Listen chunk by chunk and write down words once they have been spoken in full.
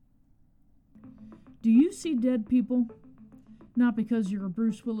Do you see dead people? Not because you're a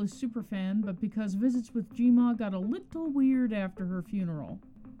Bruce Willis superfan, but because Visits with Gma got a little weird after her funeral.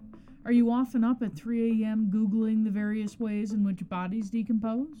 Are you often up at 3 a.m. Googling the various ways in which bodies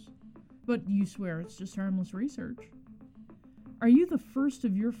decompose? But you swear it's just harmless research. Are you the first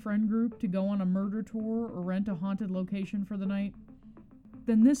of your friend group to go on a murder tour or rent a haunted location for the night?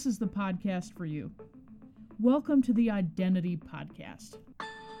 Then this is the podcast for you. Welcome to the Identity Podcast.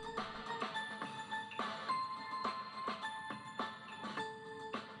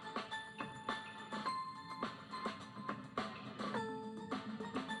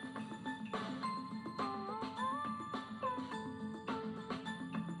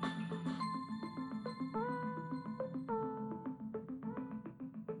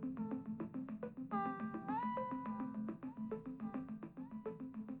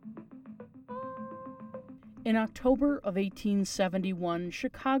 In October of 1871,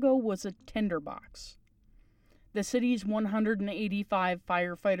 Chicago was a tinderbox. The city's 185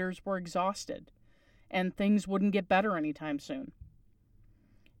 firefighters were exhausted, and things wouldn't get better anytime soon.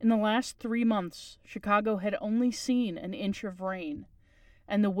 In the last 3 months, Chicago had only seen an inch of rain,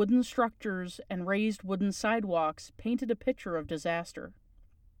 and the wooden structures and raised wooden sidewalks painted a picture of disaster.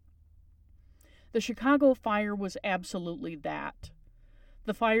 The Chicago fire was absolutely that.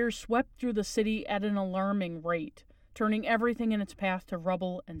 The fire swept through the city at an alarming rate, turning everything in its path to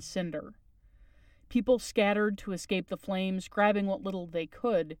rubble and cinder. People scattered to escape the flames, grabbing what little they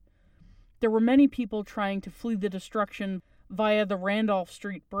could. There were many people trying to flee the destruction via the Randolph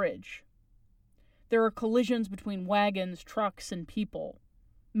Street Bridge. There are collisions between wagons, trucks, and people.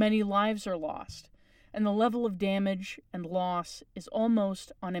 Many lives are lost, and the level of damage and loss is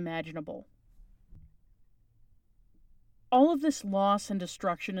almost unimaginable. All of this loss and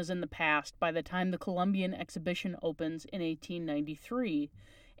destruction is in the past by the time the Columbian Exhibition opens in 1893,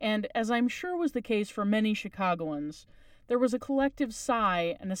 and as I'm sure was the case for many Chicagoans, there was a collective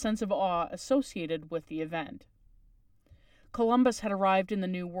sigh and a sense of awe associated with the event. Columbus had arrived in the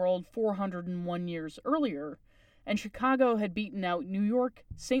New World 401 years earlier, and Chicago had beaten out New York,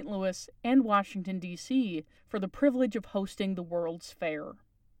 St. Louis, and Washington, D.C. for the privilege of hosting the World's Fair.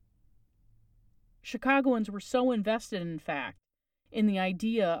 Chicagoans were so invested, in fact, in the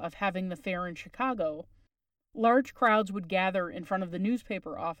idea of having the fair in Chicago, large crowds would gather in front of the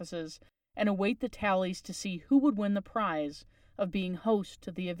newspaper offices and await the tallies to see who would win the prize of being host to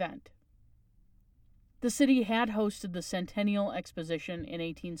the event. The city had hosted the Centennial Exposition in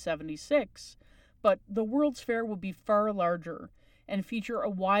 1876, but the World's Fair would be far larger and feature a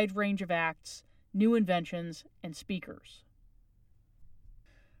wide range of acts, new inventions, and speakers.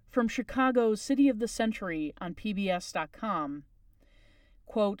 From Chicago's City of the Century on PBS.com,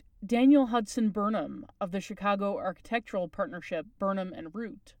 quote, Daniel Hudson Burnham of the Chicago Architectural Partnership Burnham and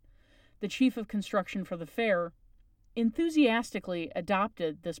Root, the chief of construction for the fair, enthusiastically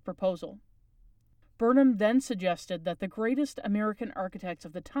adopted this proposal. Burnham then suggested that the greatest American architects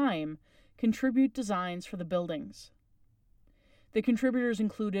of the time contribute designs for the buildings. The contributors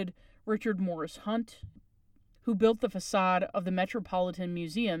included Richard Morris Hunt, who built the facade of the Metropolitan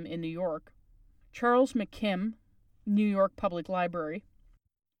Museum in New York, Charles McKim, New York Public Library,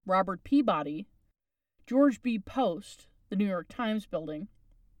 Robert Peabody, George B. Post, the New York Times Building,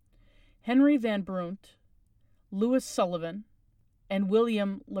 Henry Van Brunt, Louis Sullivan, and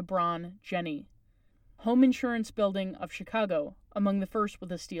William LeBron Jenney, Home Insurance Building of Chicago, among the first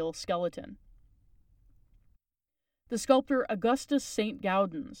with a steel skeleton. The sculptor Augustus St.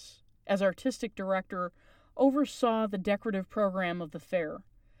 Gaudens, as artistic director, oversaw the decorative program of the fair,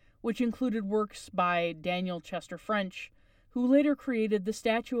 which included works by Daniel Chester French, who later created the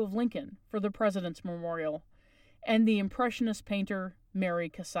statue of Lincoln for the President's Memorial, and the Impressionist painter Mary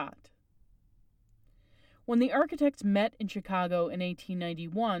Cassatt. When the architects met in Chicago in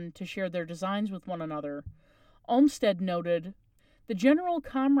 1891 to share their designs with one another, Olmsted noted, the general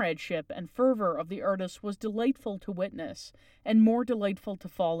comradeship and fervor of the artists was delightful to witness, and more delightful to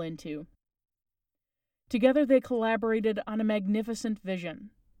fall into. Together they collaborated on a magnificent vision,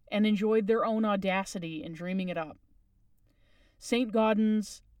 and enjoyed their own audacity in dreaming it up. St.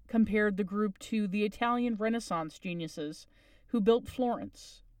 Gaudens compared the group to the Italian Renaissance geniuses who built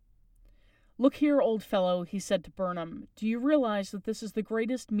Florence. Look here, old fellow, he said to Burnham, do you realize that this is the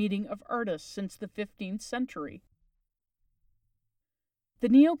greatest meeting of artists since the 15th century? The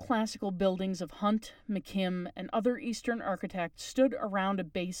neoclassical buildings of Hunt, McKim, and other Eastern architects stood around a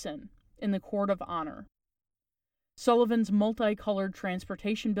basin in the court of honor. Sullivan's multicolored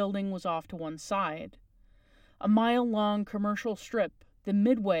transportation building was off to one side. A mile-long commercial strip, the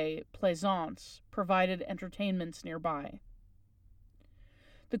Midway Plaisance, provided entertainments nearby.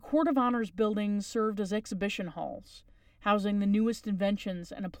 The Court of Honors buildings served as exhibition halls, housing the newest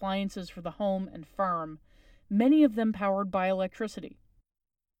inventions and appliances for the home and farm, many of them powered by electricity.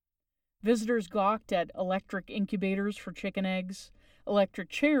 Visitors gawked at electric incubators for chicken eggs, electric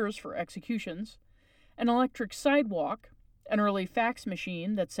chairs for executions, an electric sidewalk, an early fax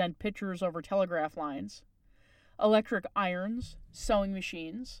machine that sent pictures over telegraph lines, electric irons, sewing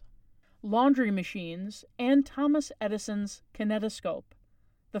machines, laundry machines, and Thomas Edison's kinetoscope,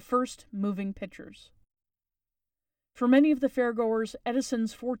 the first moving pictures. For many of the fairgoers,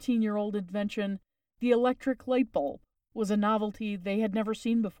 Edison's 14-year-old invention, the electric light bulb, was a novelty they had never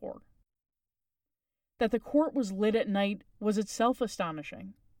seen before. That the court was lit at night was itself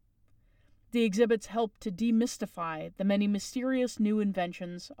astonishing. The exhibits helped to demystify the many mysterious new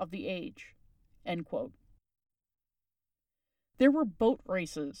inventions of the age." End quote. There were boat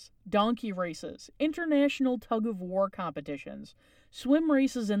races, donkey races, international tug-of-war competitions, swim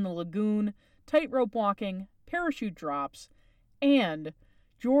races in the lagoon, tightrope walking, parachute drops, and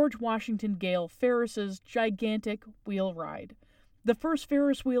George Washington Gale Ferris's gigantic wheel ride, the first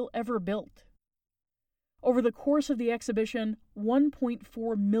Ferris wheel ever built. Over the course of the exhibition,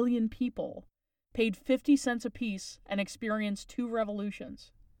 1.4 million people paid 50 cents apiece and experienced 2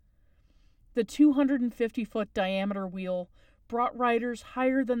 revolutions. The 250-foot diameter wheel brought riders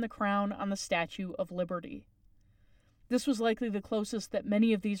higher than the crown on the Statue of Liberty. This was likely the closest that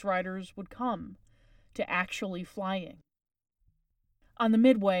many of these riders would come to actually flying. On the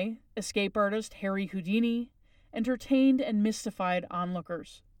midway, escape artist Harry Houdini entertained and mystified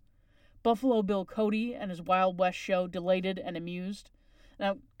onlookers. Buffalo Bill Cody and his Wild West show delighted and amused.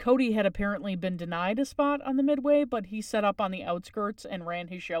 Now, Cody had apparently been denied a spot on the midway, but he set up on the outskirts and ran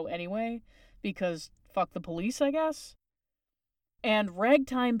his show anyway, because fuck the police, I guess. And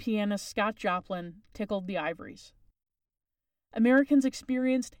ragtime pianist Scott Joplin tickled the ivories. Americans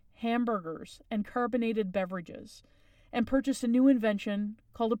experienced hamburgers and carbonated beverages, and purchased a new invention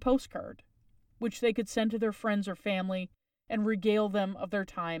called a postcard, which they could send to their friends or family and regale them of their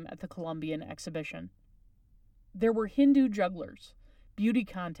time at the Columbian exhibition. There were Hindu jugglers, beauty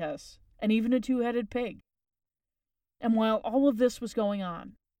contests, and even a 2-headed pig. And while all of this was going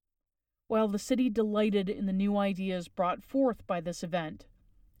on, while the city delighted in the new ideas brought forth by this event,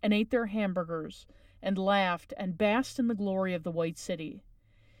 and ate their hamburgers, and laughed and basked in the glory of the White City,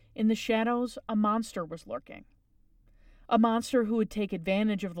 in the shadows a monster was lurking. A monster who would take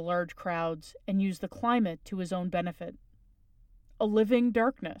advantage of the large crowds and use the climate to his own benefit. A living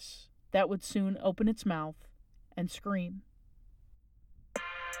darkness that would soon open its mouth and scream.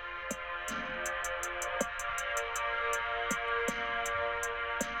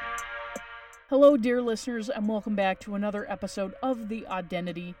 Hello, dear listeners, and welcome back to another episode of the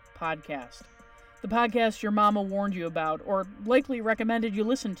Oddentity Podcast. The podcast your mama warned you about, or likely recommended you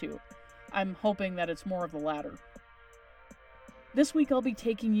listen to. I'm hoping that it's more of the latter. This week I'll be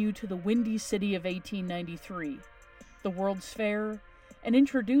taking you to the Windy City of 1893, the World's Fair, and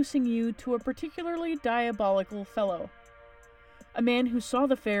introducing you to a particularly diabolical fellow. A man who saw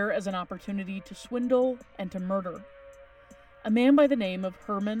the fair as an opportunity to swindle and to murder. A man by the name of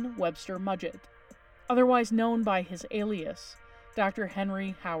Herman Webster Mudgett, otherwise known by his alias, Dr.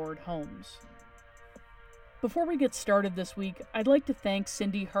 Henry Howard Holmes. Before we get started this week, I'd like to thank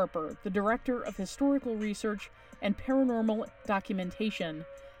Cindy Harper, the Director of Historical Research and Paranormal Documentation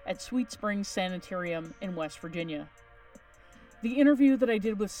at Sweet Springs Sanitarium in West Virginia. The interview that I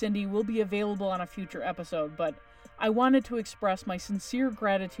did with Cindy will be available on a future episode, but I wanted to express my sincere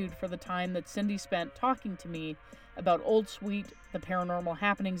gratitude for the time that Cindy spent talking to me about Old Sweet, the paranormal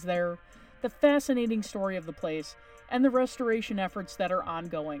happenings there, the fascinating story of the place, and the restoration efforts that are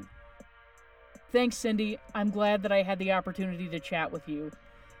ongoing. Thanks, Cindy. I'm glad that I had the opportunity to chat with you.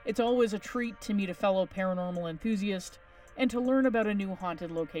 It's always a treat to meet a fellow paranormal enthusiast and to learn about a new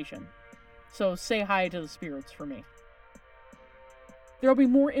haunted location. So say hi to the spirits for me. There'll be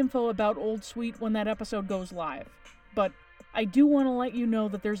more info about Old Sweet when that episode goes live, but I do want to let you know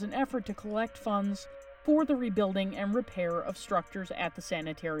that there's an effort to collect funds for the rebuilding and repair of structures at the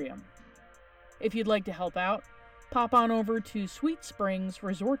sanitarium. If you'd like to help out, pop on over to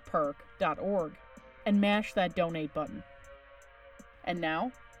sweetspringsresortpark.org and mash that donate button. And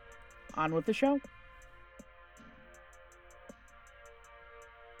now, on with the show.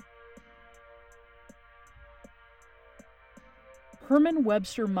 Herman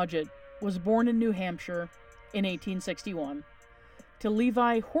Webster Mudgett was born in New Hampshire in 1861 to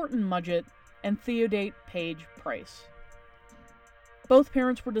Levi Horton Mudgett and Theodate Page Price. Both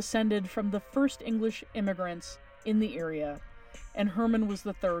parents were descended from the first English immigrants in the area, and Herman was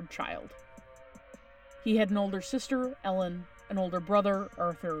the third child. He had an older sister, Ellen, an older brother,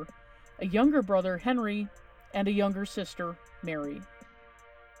 Arthur, a younger brother, Henry, and a younger sister, Mary.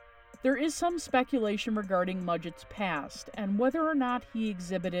 There is some speculation regarding Mudgett's past and whether or not he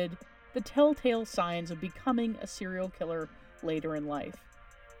exhibited the telltale signs of becoming a serial killer later in life.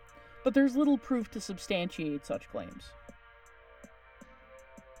 But there's little proof to substantiate such claims.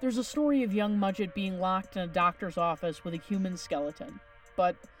 There's a story of young Mudgett being locked in a doctor's office with a human skeleton,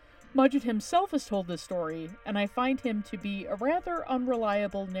 but Mudgett himself has told this story, and I find him to be a rather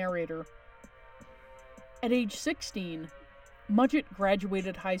unreliable narrator. At age 16, Mudgett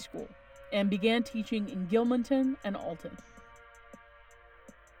graduated high school and began teaching in Gilmanton and Alton.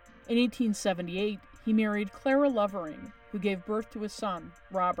 In 1878, he married Clara Lovering, who gave birth to a son,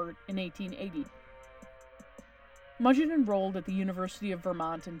 Robert, in 1880. Mudgett enrolled at the University of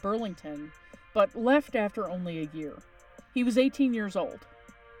Vermont in Burlington, but left after only a year. He was 18 years old.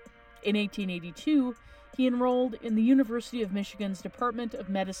 In 1882, he enrolled in the University of Michigan's Department of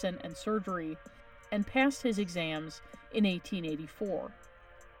Medicine and Surgery and passed his exams in 1884.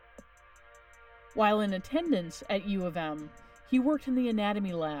 While in attendance at U of M, he worked in the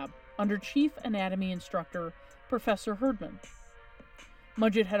anatomy lab under Chief Anatomy Instructor Professor Herdman.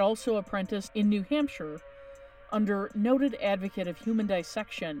 Mudgett had also apprenticed in New Hampshire under noted advocate of human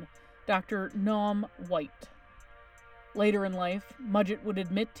dissection, Dr. Noam White. Later in life, Mudgett would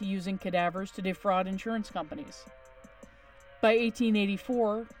admit to using cadavers to defraud insurance companies. By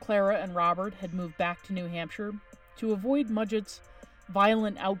 1884, Clara and Robert had moved back to New Hampshire to avoid Mudgett's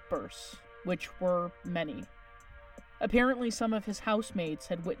violent outbursts, which were many. Apparently, some of his housemates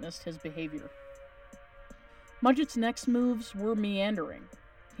had witnessed his behavior. Mudgett's next moves were meandering.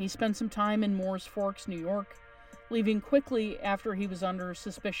 He spent some time in Moores Forks, New York, leaving quickly after he was under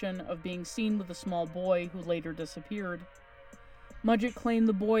suspicion of being seen with a small boy who later disappeared. Mudgett claimed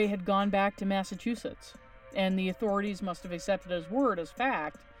the boy had gone back to Massachusetts, and the authorities must have accepted his word as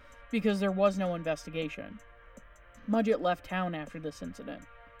fact because there was no investigation. Mudgett left town after this incident.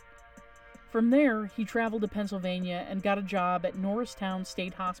 From there, he traveled to Pennsylvania and got a job at Norristown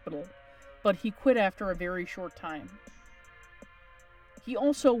State Hospital, but he quit after a very short time. He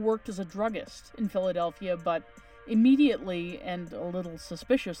also worked as a druggist in Philadelphia, but immediately, and a little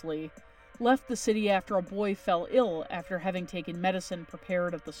suspiciously, left the city after a boy fell ill after having taken medicine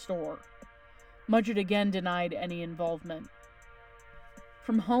prepared at the store. Mudgett again denied any involvement.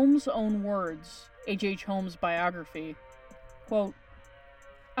 From Holmes' own words, H.H. Holmes' biography, quote,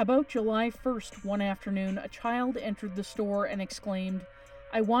 "About July 1st, one afternoon, a child entered the store and exclaimed,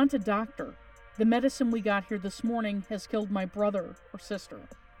 'I want a doctor. The medicine we got here this morning has killed my brother or sister.'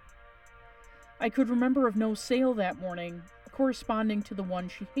 I could remember of no sale that morning, corresponding to the one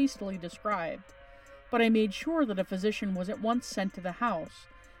she hastily described, but I made sure that a physician was at once sent to the house,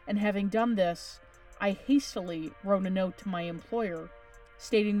 and having done this, I hastily wrote a note to my employer,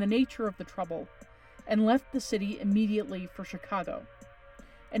 stating the nature of the trouble, and left the city immediately for Chicago.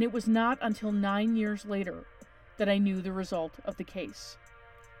 And it was not until 9 years later that I knew the result of the case."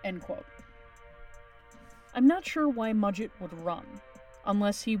 End quote. I'm not sure why Mudgett would run,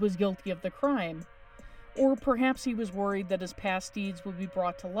 unless he was guilty of the crime, or perhaps he was worried that his past deeds would be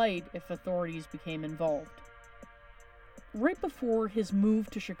brought to light if authorities became involved. Right before his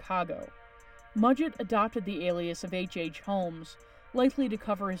move to Chicago, Mudgett adopted the alias of H.H. Holmes, likely to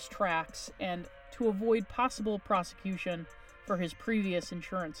cover his tracks and to avoid possible prosecution for his previous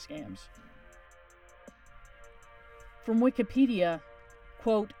insurance scams. From Wikipedia,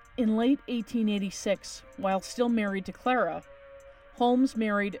 quote, "In late 1886, while still married to Clara, Holmes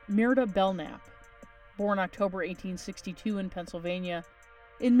married Myrta Belknap, born October 1862 in Pennsylvania,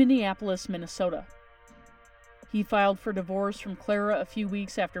 in Minneapolis, Minnesota. He filed for divorce from Clara a few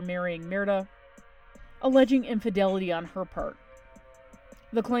weeks after marrying Myrta, alleging infidelity on her part.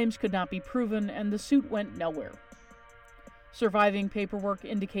 The claims could not be proven, and the suit went nowhere. Surviving paperwork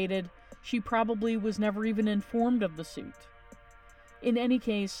indicated she probably was never even informed of the suit. In any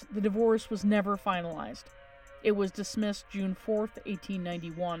case, the divorce was never finalized. It was dismissed June 4th,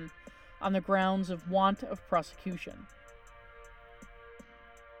 1891, on the grounds of want of prosecution.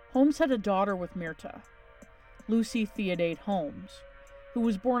 Holmes had a daughter with Myrta, Lucy Theodate Holmes, who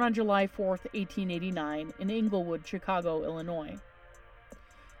was born on July 4th, 1889, in Englewood, Chicago, Illinois.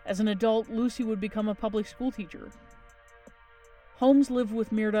 As an adult, Lucy would become a public school teacher. Holmes lived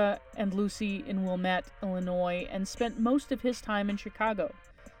with Myrta and Lucy in Wilmette, Illinois, and spent most of his time in Chicago,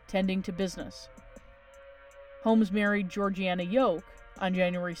 tending to business. Holmes married Georgiana Yoke on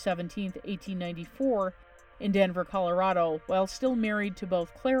January 17, 1894, in Denver, Colorado, while still married to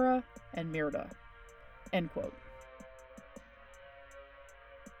both Clara and Myrta." End quote.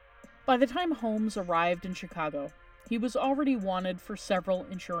 By the time Holmes arrived in Chicago, he was already wanted for several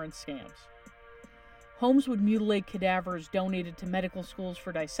insurance scams. Holmes would mutilate cadavers donated to medical schools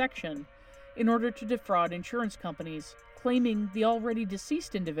for dissection in order to defraud insurance companies, claiming the already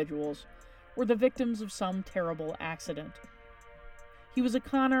deceased individuals were the victims of some terrible accident. He was a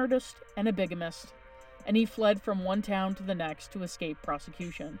con artist and a bigamist, and he fled from one town to the next to escape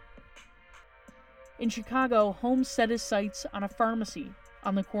prosecution. In Chicago, Holmes set his sights on a pharmacy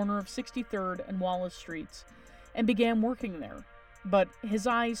on the corner of 63rd and Wallace Streets and began working there, but his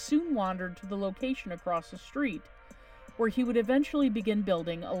eyes soon wandered to the location across the street, where he would eventually begin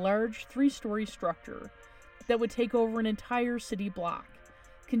building a large 3-story structure that would take over an entire city block,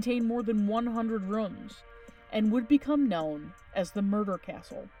 contain more than 100 rooms, and would become known as the Murder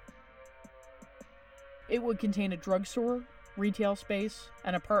Castle. It would contain a drugstore, retail space,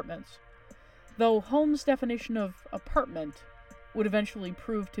 and apartments, though Holmes' definition of apartment would eventually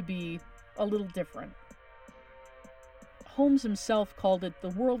prove to be a little different. Holmes himself called it the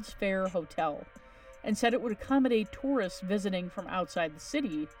World's Fair Hotel, and said it would accommodate tourists visiting from outside the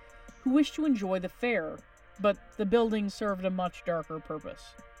city who wished to enjoy the fair, but the building served a much darker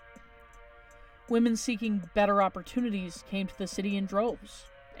purpose. Women seeking better opportunities came to the city in droves,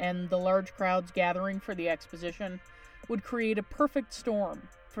 and the large crowds gathering for the exposition would create a perfect storm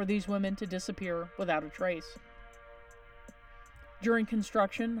for these women to disappear without a trace. During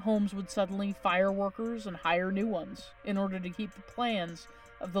construction, Holmes would suddenly fire workers and hire new ones in order to keep the plans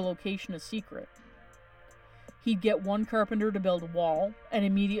of the location a secret. He'd get one carpenter to build a wall and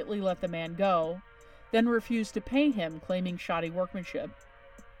immediately let the man go, then refuse to pay him, claiming shoddy workmanship.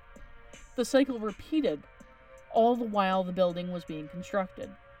 The cycle repeated, all the while the building was being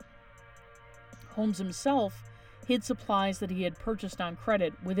constructed. Holmes himself hid supplies that he had purchased on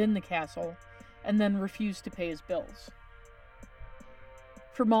credit within the castle and then refused to pay his bills.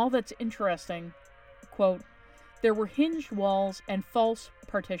 From all that's interesting, quote, there were hinged walls and false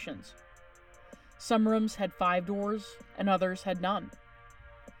partitions. Some rooms had 5 doors, and others had none.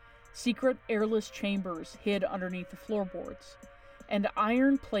 Secret airless chambers hid underneath the floorboards, and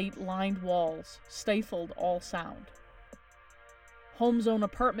iron plate-lined walls stifled all sound. Holmes' own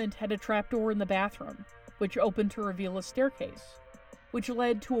apartment had a trapdoor in the bathroom, which opened to reveal a staircase, which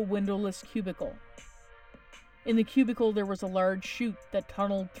led to a windowless cubicle. In the cubicle there was a large chute that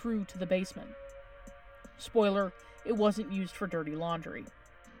tunneled through to the basement. Spoiler, it wasn't used for dirty laundry.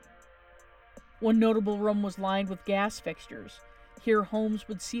 One notable room was lined with gas fixtures. Here Holmes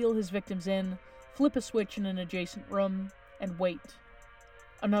would seal his victims in, flip a switch in an adjacent room, and wait.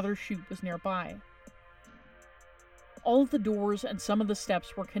 Another chute was nearby. All of the doors and some of the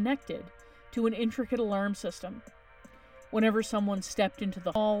steps were connected to an intricate alarm system. Whenever someone stepped into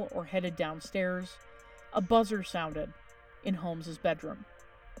the hall or headed downstairs, a buzzer sounded in Holmes's bedroom.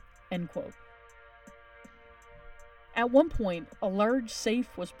 End quote. At one point, a large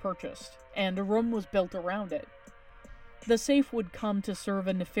safe was purchased, and a room was built around it. The safe would come to serve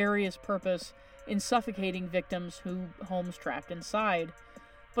a nefarious purpose in suffocating victims who Holmes trapped inside,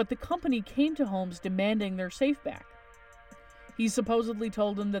 but the company came to Holmes demanding their safe back. He supposedly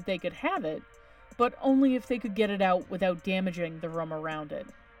told them that they could have it, but only if they could get it out without damaging the room around it.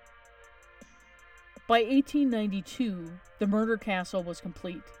 By 1892, the Murder Castle was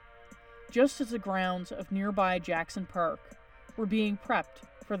complete, just as the grounds of nearby Jackson Park were being prepped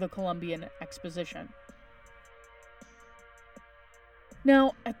for the Columbian Exposition.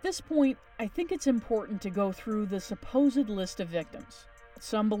 Now, at this point, I think it's important to go through the supposed list of victims.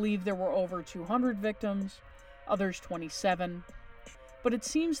 Some believe there were over 200 victims, others 27, but it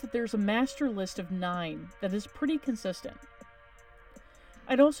seems that there's a master list of 9 that is pretty consistent.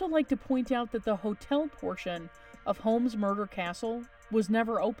 I'd also like to point out that the hotel portion of Holmes' Murder Castle was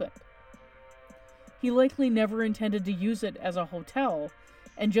never opened. He likely never intended to use it as a hotel,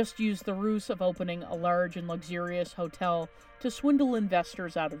 and just used the ruse of opening a large and luxurious hotel to swindle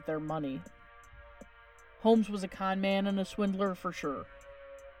investors out of their money. Holmes was a con man and a swindler for sure.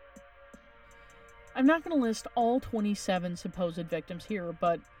 I'm not going to list all 27 supposed victims here,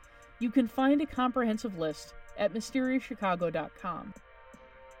 but you can find a comprehensive list at MysteriousChicago.com.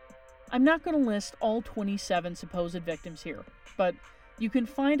 I'm not going to list all 27 supposed victims here, but you can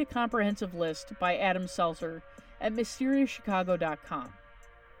find a comprehensive list by Adam Seltzer at MysteriousChicago.com.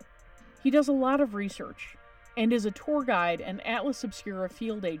 He does a lot of research, and is a tour guide and Atlas Obscura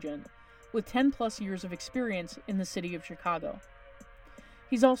field agent with 10 plus years of experience in the city of Chicago.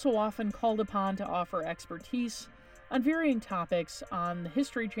 He's also often called upon to offer expertise on varying topics on the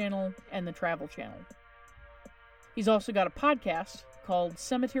History Channel and the Travel Channel. He's also got a podcast called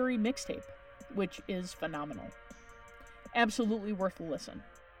Cemetery Mixtape, which is phenomenal. Absolutely worth a listen.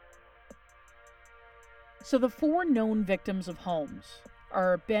 So the 4 known victims of Holmes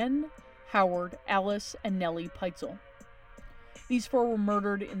are Ben, Howard, Alice, and Nellie Peitzel. These 4 were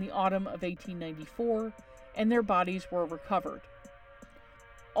murdered in the autumn of 1894, and their bodies were recovered.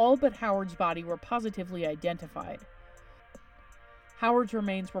 All but Howard's body were positively identified. Howard's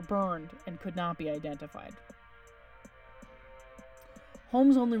remains were burned and could not be identified.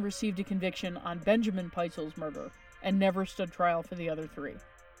 Holmes only received a conviction on Benjamin Peitzel's murder and never stood trial for the other 3.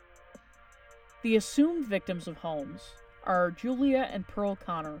 The assumed victims of Holmes are Julia and Pearl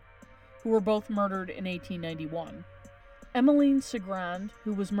Connor, who were both murdered in 1891, Emmeline Cigrand,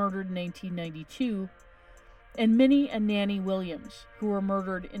 who was murdered in 1892, and Minnie and Nanny Williams, who were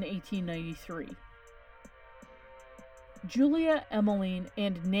murdered in 1893. Julia, Emmeline,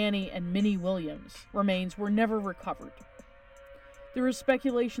 and Nanny and Minnie Williams' remains were never recovered. There is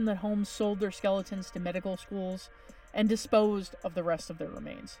speculation that Holmes sold their skeletons to medical schools and disposed of the rest of their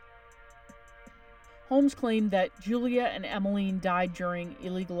remains. Holmes claimed that Julia and Emmeline died during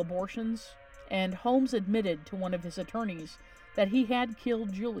illegal abortions, and Holmes admitted to one of his attorneys that he had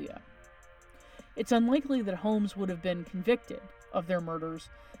killed Julia. It's unlikely that Holmes would have been convicted of their murders,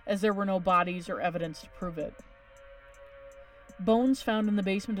 as there were no bodies or evidence to prove it. Bones found in the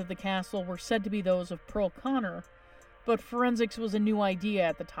basement of the castle were said to be those of Pearl Connor, but forensics was a new idea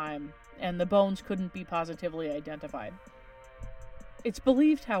at the time, and the bones couldn't be positively identified. It's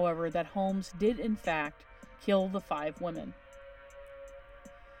believed, however, that Holmes did in fact kill the 5 women.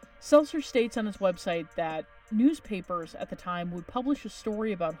 Seltzer states on his website that newspapers at the time would publish a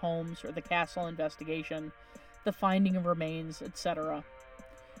story about Holmes or the castle investigation, the finding of remains, etc.,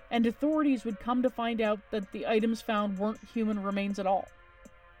 and authorities would come to find out that the items found weren't human remains at all.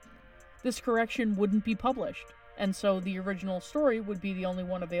 This correction wouldn't be published, and so the original story would be the only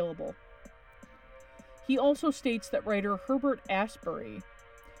one available. He also states that writer Herbert Asbury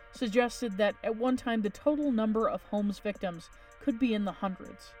suggested that at one time the total number of Holmes victims could be in the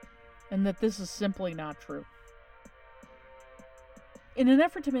hundreds, and that this is simply not true. In an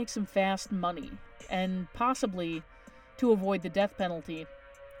effort to make some fast money, and possibly to avoid the death penalty,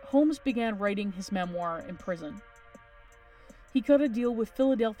 Holmes began writing his memoir in prison. He cut a deal with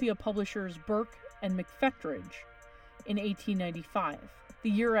Philadelphia publishers Burke and McFettridge in 1895, the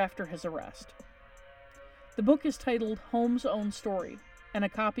year after his arrest. The book is titled Holmes' Own Story, and a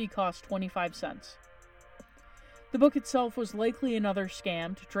copy cost 25 cents. The book itself was likely another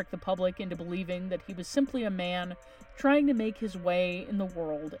scam to trick the public into believing that he was simply a man trying to make his way in the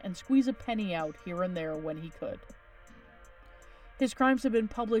world and squeeze a penny out here and there when he could. His crimes have been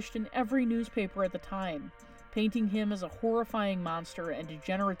published in every newspaper at the time, painting him as a horrifying monster and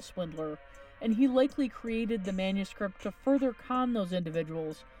degenerate swindler, and he likely created the manuscript to further con those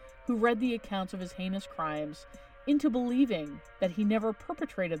individuals who read the accounts of his heinous crimes into believing that he never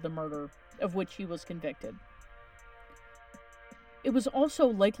perpetrated the murder of which he was convicted. It was also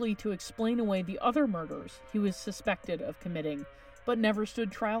likely to explain away the other murders he was suspected of committing, but never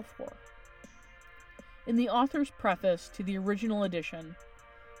stood trial for. In the author's preface to the original edition,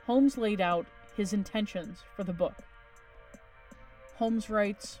 Holmes laid out his intentions for the book. Holmes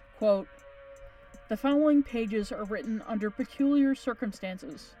writes, quote, "The following pages are written under peculiar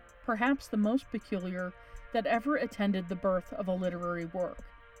circumstances, perhaps the most peculiar that ever attended the birth of a literary work.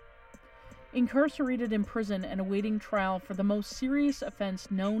 Incarcerated in prison and awaiting trial for the most serious offense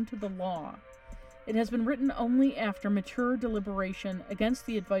known to the law, it has been written only after mature deliberation against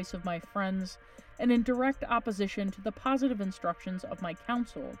the advice of my friends and in direct opposition to the positive instructions of my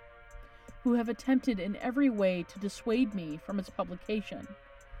counsel, who have attempted in every way to dissuade me from its publication.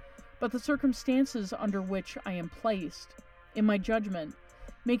 But the circumstances under which I am placed, in my judgment,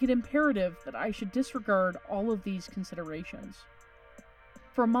 make it imperative that I should disregard all of these considerations.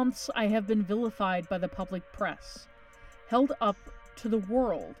 For months I have been vilified by the public press, held up to the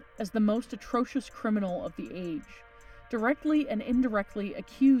world as the most atrocious criminal of the age, directly and indirectly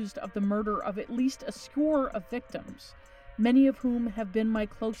accused of the murder of at least a score of victims, many of whom have been my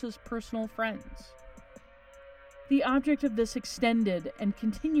closest personal friends. The object of this extended and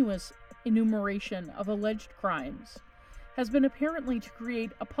continuous enumeration of alleged crimes has been apparently to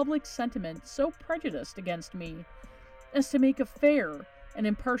create a public sentiment so prejudiced against me as to make a fair and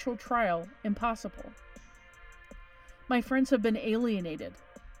impartial trial impossible. My friends have been alienated,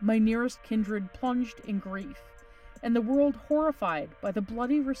 my nearest kindred plunged in grief, and the world horrified by the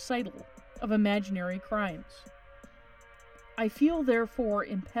bloody recital of imaginary crimes. I feel therefore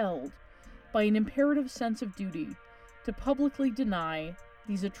impelled by an imperative sense of duty to publicly deny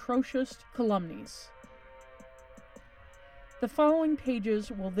these atrocious calumnies. The following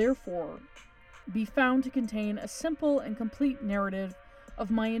pages will therefore be found to contain a simple and complete narrative of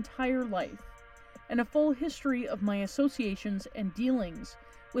my entire life, and a full history of my associations and dealings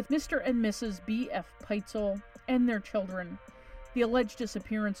with Mr. and Mrs. B.F. Peitzel and their children, the alleged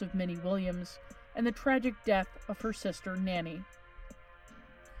disappearance of Minnie Williams, and the tragic death of her sister Nanny.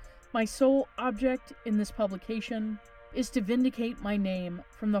 My sole object in this publication is to vindicate my name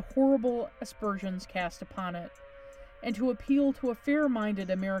from the horrible aspersions cast upon it, and to appeal to a fair-minded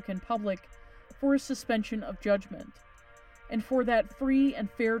American public for a suspension of judgment, and for that free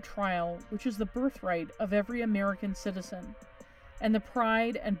and fair trial which is the birthright of every American citizen, and the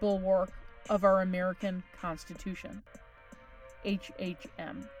pride and bulwark of our American Constitution.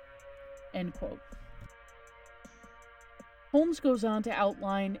 HHM. End quote. Holmes goes on to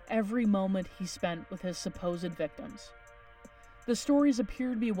outline every moment he spent with his supposed victims. The stories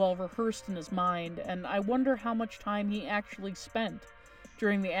appear to be well rehearsed in his mind, and I wonder how much time he actually spent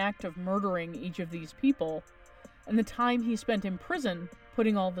during the act of murdering each of these people, and the time he spent in prison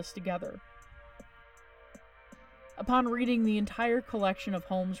putting all this together. Upon reading the entire collection of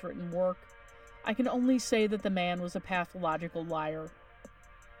Holmes' written work, I can only say that the man was a pathological liar.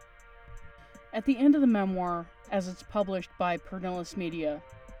 At the end of the memoir, as it's published by Pernillis Media,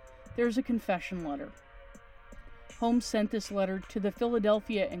 there's a confession letter. Holmes sent this letter to the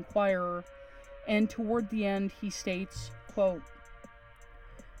Philadelphia Inquirer, and toward the end he states, quote,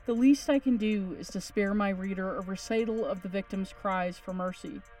 "The least I can do is to spare my reader a recital of the victim's cries for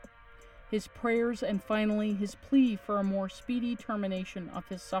mercy, his prayers, and finally his plea for a more speedy termination of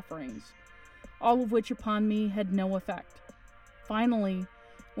his sufferings, all of which upon me had no effect. Finally,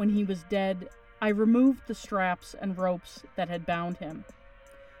 when he was dead, I removed the straps and ropes that had bound him,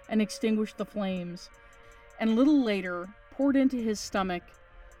 and extinguished the flames, and a little later poured into his stomach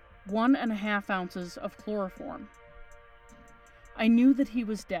 1½ ounces of chloroform. I knew that he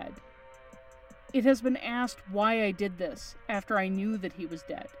was dead. It has been asked why I did this after I knew that he was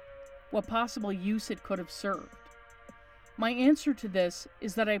dead, what possible use it could have served. My answer to this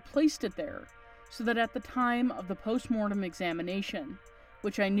is that I placed it there so that at the time of the post-mortem examination,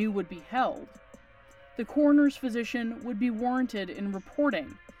 which I knew would be held, the coroner's physician would be warranted in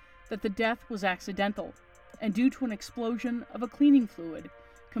reporting that the death was accidental and due to an explosion of a cleaning fluid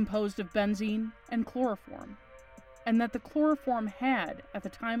composed of benzene and chloroform, and that the chloroform had, at the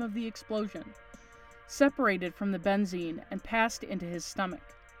time of the explosion, separated from the benzene and passed into his stomach.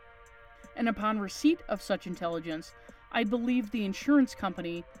 And upon receipt of such intelligence, I believed the insurance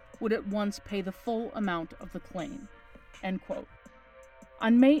company would at once pay the full amount of the claim." End quote.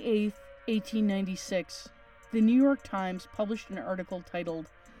 On May 8, 1896, the New York Times published an article titled,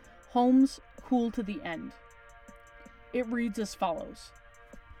 "Holmes Cool to the End." It reads as follows.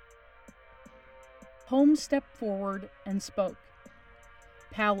 Holmes stepped forward and spoke.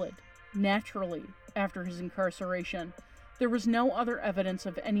 Pallid, naturally, after his incarceration, there was no other evidence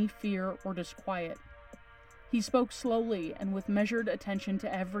of any fear or disquiet. He spoke slowly and with measured attention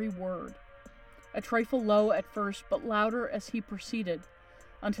to every word, a trifle low at first, but louder as he proceeded,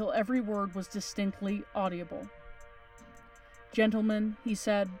 until every word was distinctly audible. "Gentlemen," he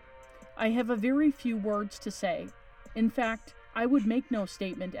said, "I have a very few words to say. In fact, I would make no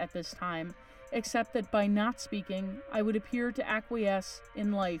statement at this time, except that by not speaking, I would appear to acquiesce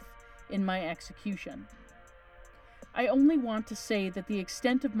in life in my execution. I only want to say that the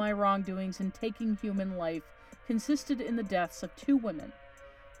extent of my wrongdoings in taking human life consisted in the deaths of 2 women,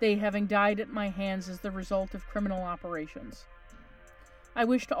 they having died at my hands as the result of criminal operations. I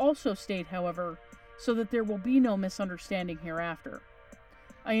wish to also state, however, so that there will be no misunderstanding hereafter,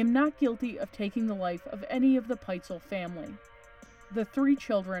 I am not guilty of taking the life of any of the Peitzel family, the 3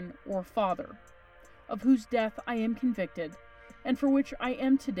 children or father, of whose death I am convicted, and for which I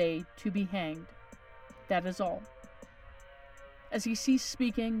am today to be hanged. That is all." As he ceased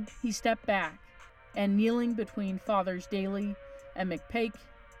speaking, he stepped back, and kneeling between Fathers Daly and McPake,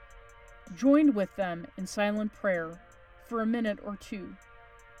 joined with them in silent prayer for a minute or 2.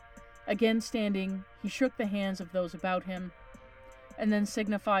 Again standing, he shook the hands of those about him, and then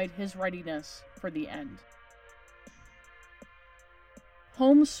signified his readiness for the end.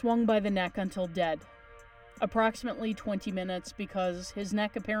 Holmes swung by the neck until dead, approximately 20 minutes, because his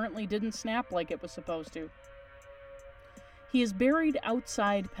neck apparently didn't snap like it was supposed to. He is buried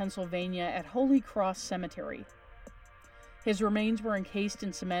outside Pennsylvania at Holy Cross Cemetery. His remains were encased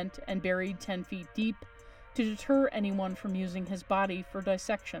in cement and buried 10 feet deep to deter anyone from using his body for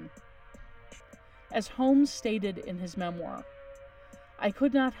dissection. As Holmes stated in his memoir, "I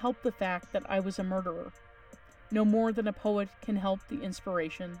could not help the fact that I was a murderer, no more than a poet can help the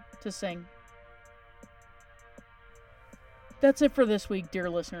inspiration to sing." That's it for this week, dear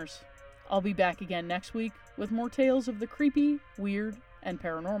listeners. I'll be back again next week with more tales of the creepy, weird, and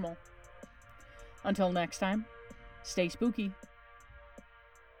paranormal. Until next time, stay spooky.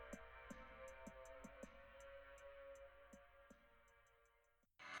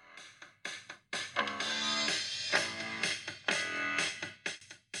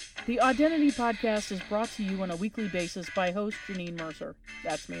 The Identity Podcast is brought to you on a weekly basis by host Janine Mercer.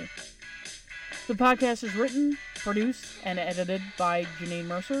 That's me. The podcast is written, produced, and edited by Janine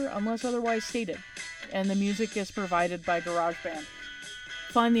Mercer, unless otherwise stated, and the music is provided by GarageBand.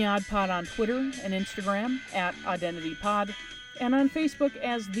 Find the Odd Pod on Twitter and Instagram at IdentityPod, and on Facebook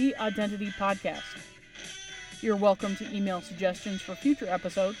as The Identity Podcast. You're welcome to email suggestions for future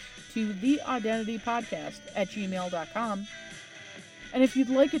episodes to theidentitypodcast@gmail.com. And if you'd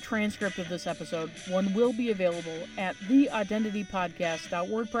like a transcript of this episode, one will be available at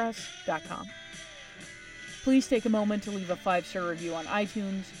theidentitypodcast.wordpress.com. Please take a moment to leave a 5-star review on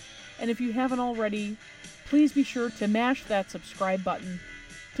iTunes, and if you haven't already, please be sure to mash that subscribe button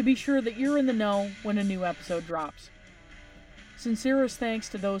to be sure that you're in the know when a new episode drops. Sincerest thanks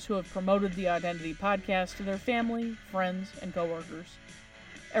to those who have promoted the Identity Podcast to their family, friends, and coworkers.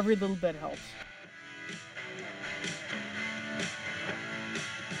 Every little bit helps.